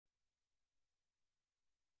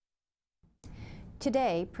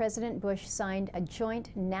Today, President Bush signed a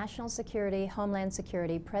joint national security, homeland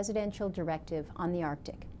security presidential directive on the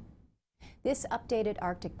Arctic. This updated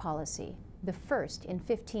Arctic policy, the first in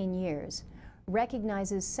 15 years,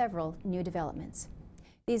 recognizes several new developments.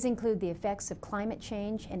 These include the effects of climate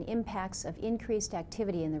change and impacts of increased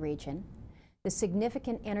activity in the region, the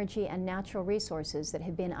significant energy and natural resources that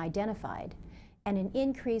have been identified, and an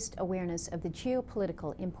increased awareness of the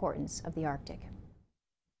geopolitical importance of the Arctic.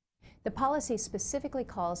 The policy specifically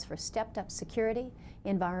calls for stepped-up security,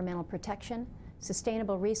 environmental protection,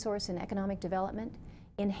 sustainable resource and economic development,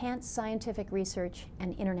 enhanced scientific research,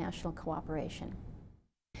 and international cooperation.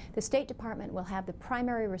 The State Department will have the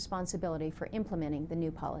primary responsibility for implementing the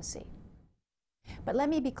new policy. But let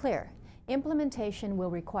me be clear, implementation will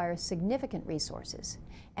require significant resources,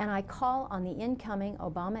 and I call on the incoming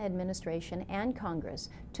Obama administration and Congress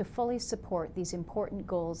to fully support these important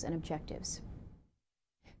goals and objectives.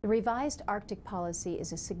 The revised Arctic policy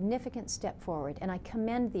is a significant step forward, and I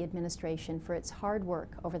commend the administration for its hard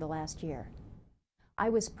work over the last year. I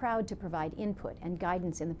was proud to provide input and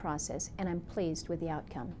guidance in the process, and I'm pleased with the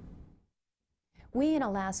outcome. We in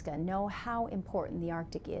Alaska know how important the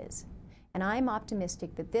Arctic is, and I'm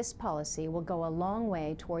optimistic that this policy will go a long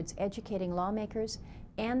way towards educating lawmakers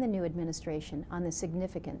and the new administration on the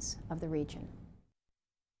significance of the region.